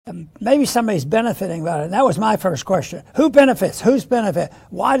Maybe somebody's benefiting about it. And that was my first question. Who benefits? Who's benefit?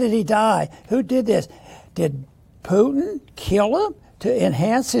 Why did he die? Who did this? Did Putin kill him to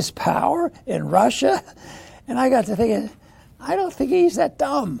enhance his power in Russia? And I got to thinking, I don't think he's that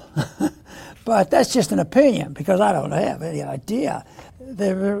dumb. But that's just an opinion because I don't have any idea.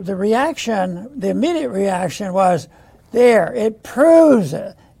 The reaction, the immediate reaction was, there, it proves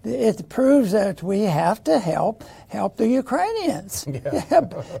it. It proves that we have to help the Ukrainians. Yeah.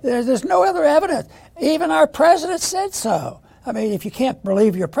 There's no other evidence. Even our president said so. I mean, if you can't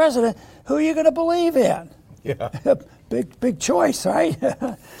believe your president, who are you going to believe in? Yeah. Big choice, right?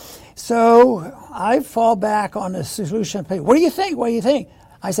 So I fall back on the solution. What do you think? What do you think?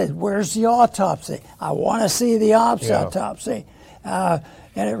 I said, where's the autopsy? I want to see the autopsy.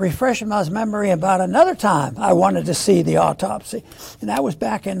 And it refreshed my memory about another time I wanted to see the autopsy. And that was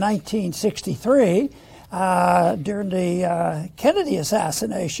back in 1963 during the Kennedy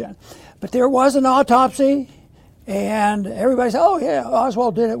assassination. But there was an autopsy, and everybody said, oh, yeah,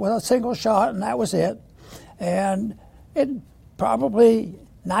 Oswald did it with a single shot, and that was it. And it probably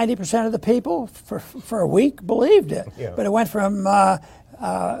 90% of the people for a week believed it. Yeah. But it went from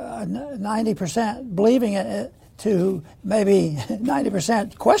 90% believing it to maybe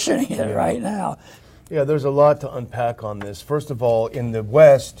 90% questioning it right now. Yeah, there's a lot to unpack on this. First of all, in the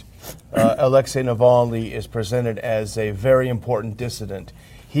West, Alexei Navalny is presented as a very important dissident.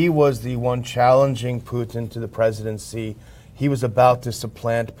 He was the one challenging Putin to the presidency. He was about to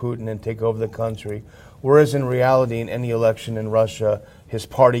supplant Putin and take over the country. Whereas in reality, in any election in Russia, his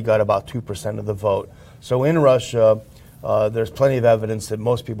party got about 2% of the vote. So in Russia, there's plenty of evidence that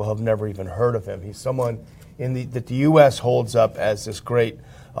most people have never even heard of him. He's someone that the U.S. holds up as this great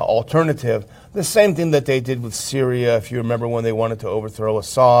alternative. The same thing that they did with Syria. If you remember when they wanted to overthrow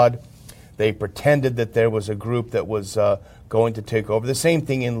Assad, they pretended that there was a group that was going to take over. The same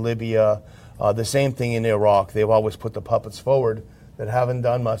thing in Libya, the same thing in Iraq. They've always put the puppets forward that haven't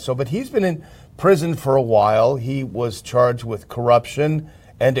done much. But he's been in prison for a while. He was charged with corruption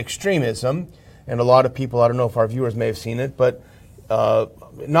and extremism. And a lot of people, I don't know if our viewers may have seen it, but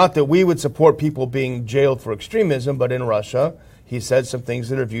not that we would support people being jailed for extremism, but in Russia, he said some things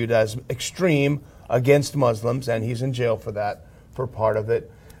that are viewed as extreme against Muslims, and he's in jail for that, for part of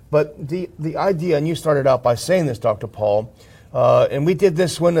it. But the idea, and you started out by saying this, Dr. Paul, and we did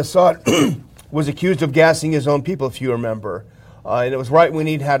this when Assad was accused of gassing his own people, if you remember. And it was right when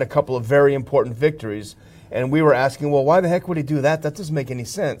he'd had a couple of very important victories. And we were asking, well, why the heck would he do that? That doesn't make any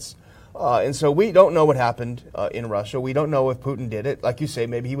sense. And so we don't know what happened in Russia. We don't know if Putin did it. Like you say,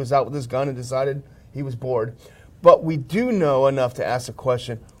 maybe he was out with his gun and decided he was bored. But we do know enough to ask the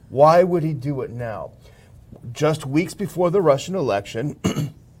question, why would he do it now? Just weeks before the Russian election,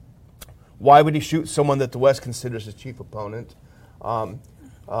 why would he shoot someone that the West considers his chief opponent?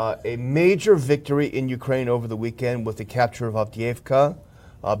 A major victory in Ukraine over the weekend with the capture of Avdiivka,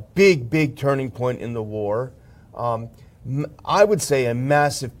 a big turning point in the war. I would say a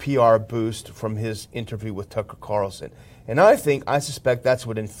massive PR boost from his interview with Tucker Carlson. And I suspect that's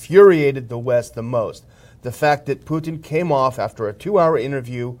what infuriated the West the most. The fact that Putin came off after a 2-hour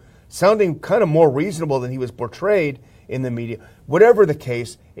interview sounding kind of more reasonable than he was portrayed in the media. Whatever the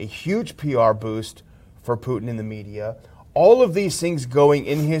case, a huge PR boost for Putin in the media. All of these things going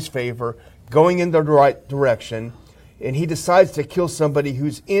in his favor, going in the right direction, and he decides to kill somebody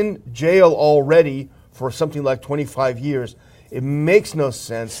who's in jail already for something like 25 years. It makes no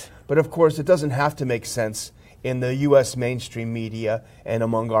sense, but of course it doesn't have to make sense in the U.S. mainstream media and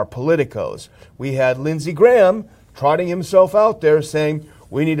among our politicos. We had Lindsey Graham trotting himself out there saying,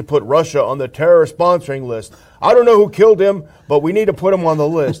 we need to put Russia on the terror sponsoring list. I don't know who killed him, but we need to put him on the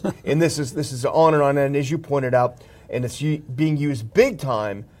list. And this is on and on, and as you pointed out, and it's being used big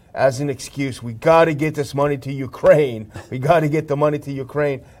time as an excuse. We got to get this money to Ukraine. We got to get the money to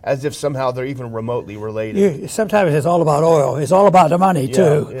Ukraine, as if somehow they're even remotely related. Sometimes it's all about oil. It's all about the money,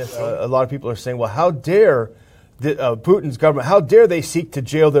 too. Yes, a lot of people are saying, well, how dare Putin's government, how dare they seek to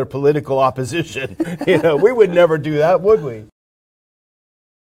jail their political opposition? We would never do that, would we?